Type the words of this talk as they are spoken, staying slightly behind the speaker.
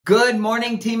Good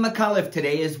morning, Team McAuliffe.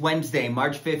 Today is Wednesday,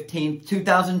 March 15th,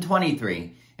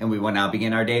 2023, and we will now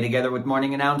begin our day together with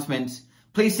morning announcements.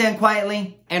 Please stand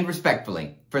quietly and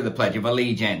respectfully for the Pledge of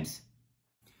Allegiance.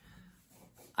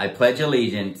 I pledge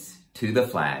allegiance to the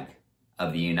flag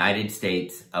of the United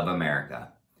States of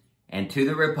America and to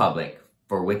the republic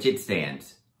for which it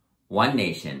stands, one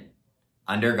nation,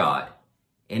 under God,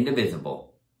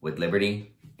 indivisible, with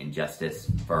liberty and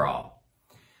justice for all.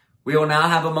 We will now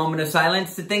have a moment of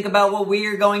silence to think about what we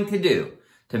are going to do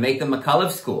to make the McAuliffe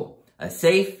School a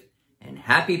safe and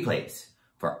happy place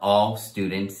for all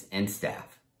students and staff.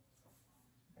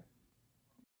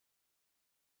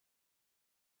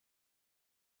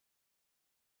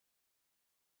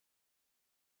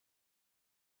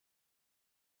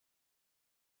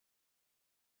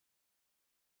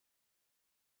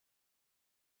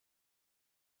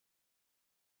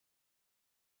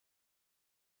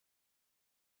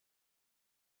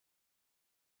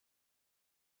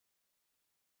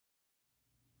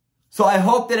 So I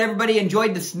hope that everybody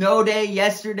enjoyed the snow day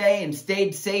yesterday and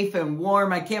stayed safe and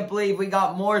warm. I can't believe we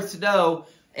got more snow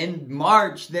in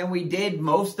March than we did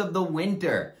most of the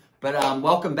winter. But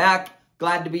welcome back.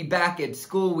 Glad to be back at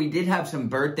school. We did have some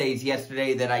birthdays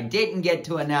yesterday that I didn't get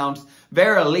to announce.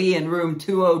 Vera Lee in room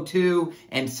 202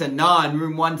 and Sana in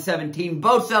room 117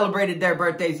 both celebrated their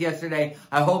birthdays yesterday.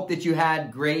 I hope that you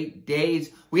had great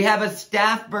days. We have a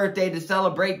staff birthday to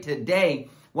celebrate today.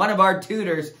 One of our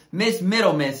tutors, Miss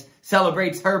Middle Miss,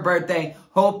 celebrates her birthday.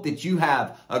 Hope that you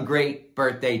have a great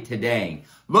birthday today.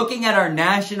 Looking at our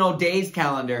national days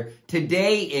calendar,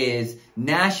 today is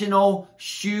National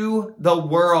Shoe the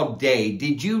World Day.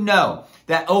 Did you know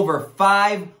that over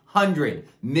 500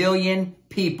 million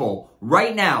people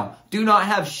right now do not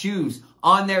have shoes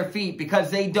on their feet because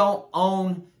they don't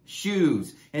own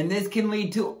shoes? And this can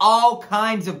lead to all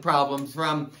kinds of problems,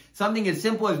 from something as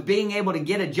simple as being able to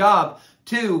get a job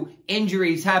to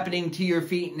injuries happening to your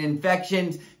feet and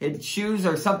infections. Shoes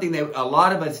are something that a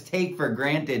lot of us take for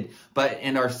granted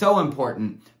and are so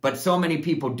important, but so many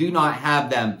people do not have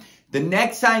them. The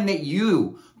next time that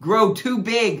you grow too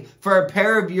big for a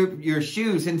pair of your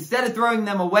shoes, instead of throwing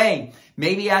them away,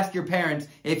 maybe ask your parents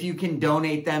if you can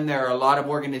donate them. There are a lot of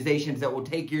organizations that will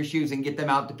take your shoes and get them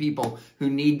out to people who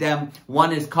need them.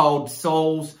 One is called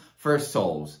Soles for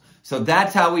Souls. So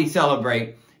that's how we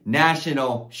celebrate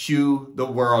National Shoe the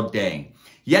World Day.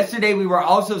 Yesterday, we were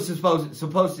also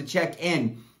supposed to check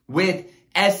in with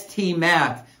ST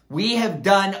Math. We have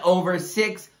done over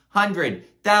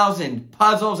 600,000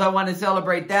 puzzles. I want to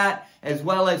celebrate that, as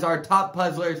well as our top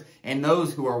puzzlers and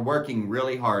those who are working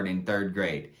really hard in third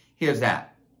grade. Here's that.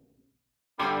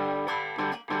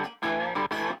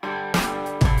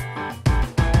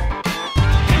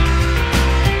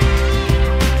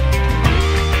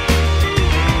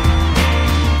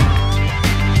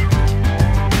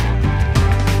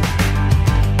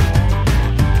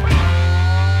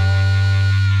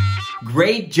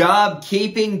 Great job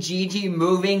keeping Gigi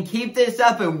moving. Keep this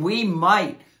up and we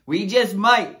just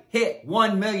might hit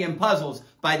 1 million puzzles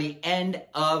by the end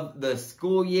of the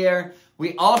school year.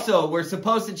 We also were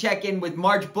supposed to check in with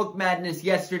March Book Madness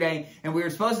yesterday, and we were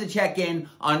supposed to check in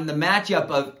on the matchup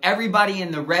of everybody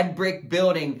in the Red Brick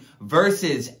Building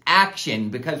versus Action,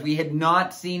 because we had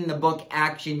not seen the book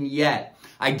Action yet.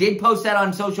 I did post that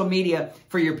on social media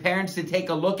for your parents to take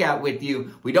a look at with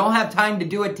you. We don't have time to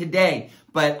do it today,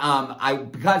 but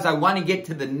because I want to get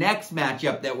to the next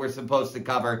matchup that we're supposed to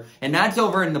cover, and that's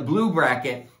over in the blue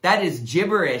bracket. That is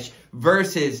Gibberish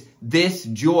versus This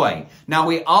Joy. Now,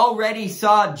 we already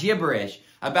saw Gibberish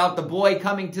about the boy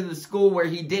coming to the school where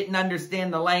he didn't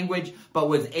understand the language but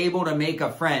was able to make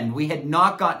a friend. We had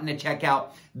not gotten to check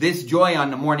out This Joy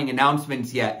on the morning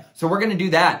announcements yet, so we're going to do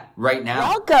that right now.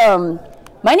 Welcome.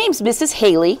 My name's Mrs.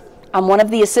 Haley. I'm one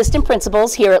of the assistant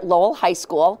principals here at Lowell High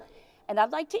School, and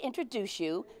I'd like to introduce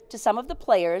you to some of the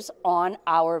players on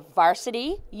our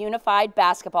varsity unified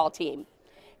basketball team.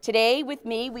 Today with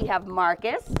me we have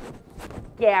Marcus,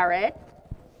 Garrett,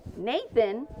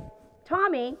 Nathan,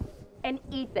 Tommy, and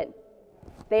Ethan.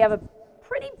 They have a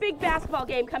pretty big basketball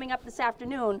game coming up this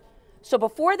afternoon, so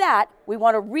before that we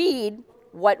want to read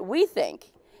what we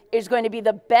think is going to be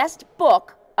the best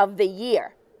book of the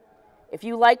year. If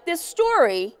you like this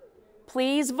story,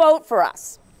 please vote for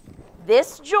us.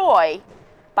 This Joy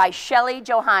by Shelley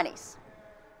Johannes.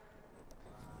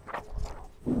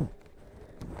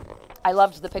 I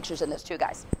loved the pictures in this too,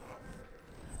 guys.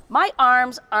 My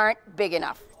arms aren't big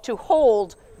enough to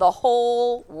hold the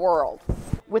whole world.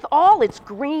 With all its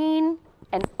green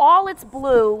and all its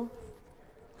blue.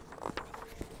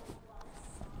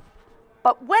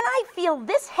 But when I feel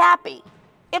this happy,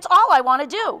 it's all I want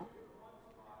to do.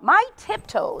 My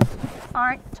tiptoes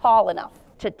aren't tall enough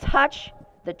to touch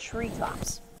the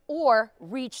treetops or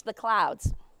reach the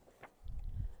clouds.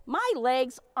 My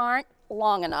legs aren't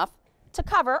long enough to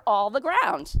cover all the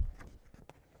ground.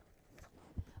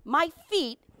 My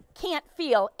feet can't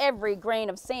feel every grain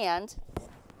of sand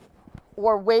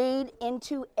or wade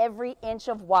into every inch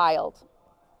of wild.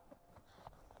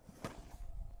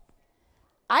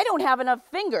 I don't have enough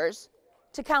fingers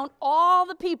to count all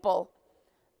the people,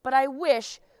 but I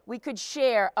wish we could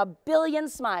share a billion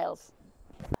smiles.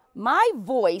 My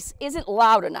voice isn't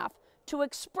loud enough to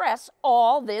express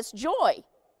all this joy,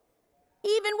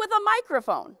 even with a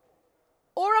microphone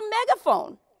or a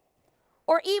megaphone,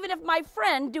 or even if my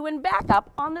friend doing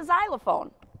backup on the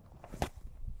xylophone.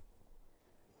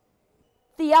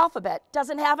 The alphabet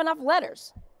doesn't have enough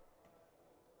letters.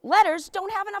 Letters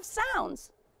don't have enough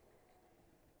sounds.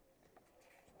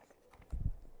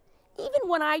 Even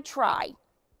when I try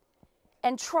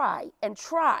and try and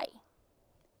try,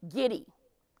 giddy,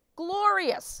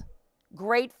 glorious,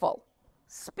 grateful,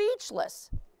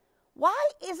 speechless, why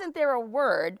isn't there a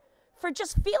word for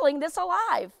just feeling this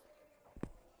alive?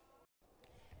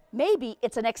 Maybe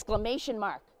it's an exclamation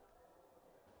mark.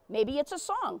 Maybe it's a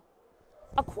song,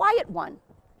 a quiet one,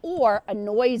 or a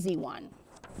noisy one.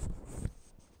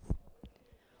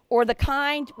 Or the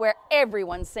kind where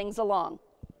everyone sings along.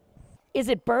 Is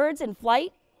it birds in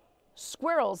flight?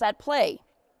 Squirrels at play?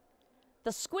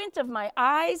 The squint of my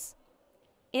eyes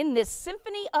in this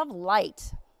symphony of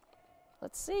light?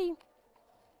 Let's see.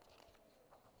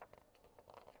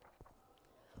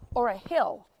 Or a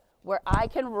hill where I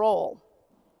can roll?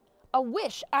 A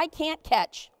wish I can't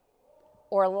catch?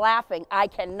 Or laughing I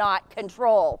cannot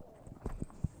control?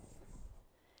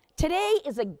 Today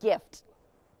is a gift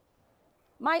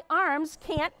my arms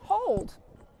can't hold.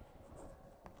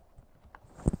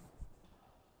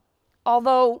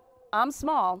 Although I'm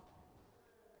small,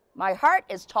 my heart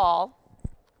is tall,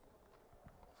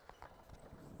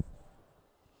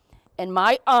 and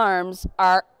my arms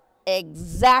are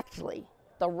exactly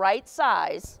the right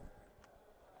size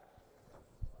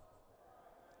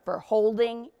for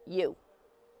holding you.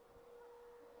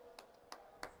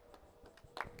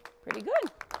 Pretty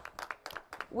good.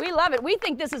 We love it. We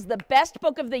think this is the best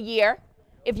book of the year.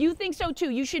 If you think so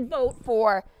too, you should vote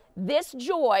for This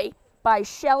Joy by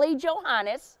Shelley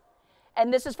Johannes.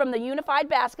 And this is from the Unified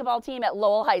Basketball Team at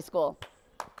Lowell High School.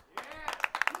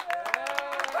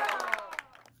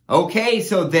 Okay,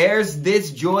 so there's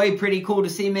This Joy. Pretty cool to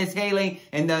see Miss Haley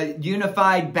and the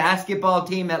Unified Basketball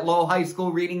Team at Lowell High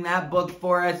School reading that book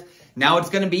for us. Now it's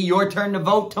going to be your turn to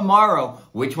vote tomorrow.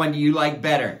 Which one do you like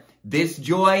better? This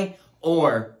Joy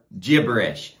or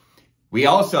Gibberish? We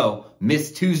also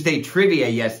missed Tuesday trivia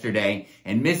yesterday,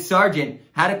 and Miss Sargent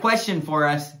had a question for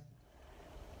us.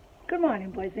 Good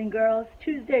morning, boys and girls.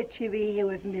 Tuesday trivia here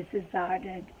with Mrs.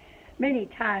 Sargent. Many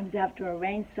times after a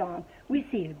rainstorm, we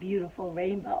see a beautiful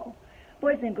rainbow.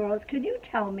 Boys and girls, could you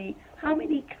tell me how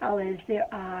many colors there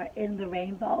are in the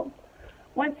rainbow?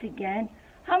 Once again,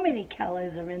 how many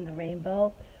colors are in the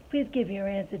rainbow? Please give your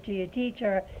answer to your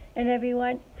teacher. And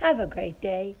everyone, have a great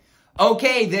day.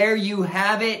 Okay, there you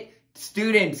have it.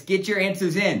 Students, get your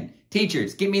answers in.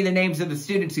 Teachers, give me the names of the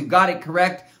students who got it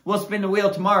correct. We'll spin the wheel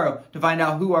tomorrow to find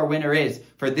out who our winner is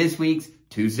for this week's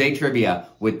Tuesday Trivia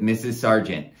with Mrs.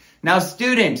 Sargent. Now,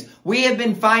 students, we have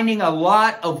been finding a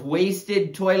lot of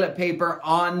wasted toilet paper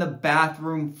on the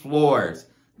bathroom floors.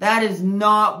 That is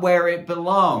not where it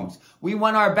belongs. We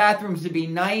want our bathrooms to be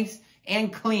nice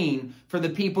and clean for the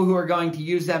people who are going to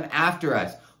use them after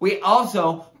us. We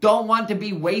also don't want to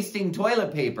be wasting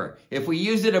toilet paper. If we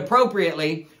use it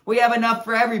appropriately, we have enough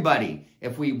for everybody.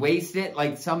 If we waste it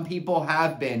like some people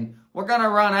have been, we're going to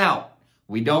run out.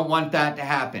 We don't want that to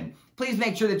happen. Please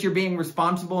make sure that you're being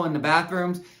responsible in the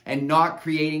bathrooms and not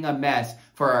creating a mess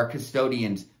for our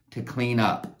custodians to clean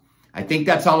up. I think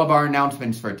that's all of our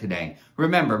announcements for today.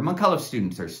 Remember, McAuliffe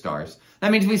students are stars.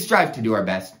 That means we strive to do our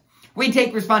best. We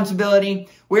take responsibility.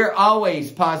 We're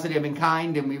always positive and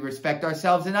kind, and we respect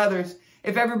ourselves and others.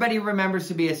 If everybody remembers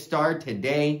to be a star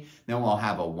today, then we'll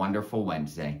have a wonderful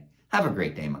Wednesday. Have a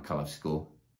great day, McAuliffe School.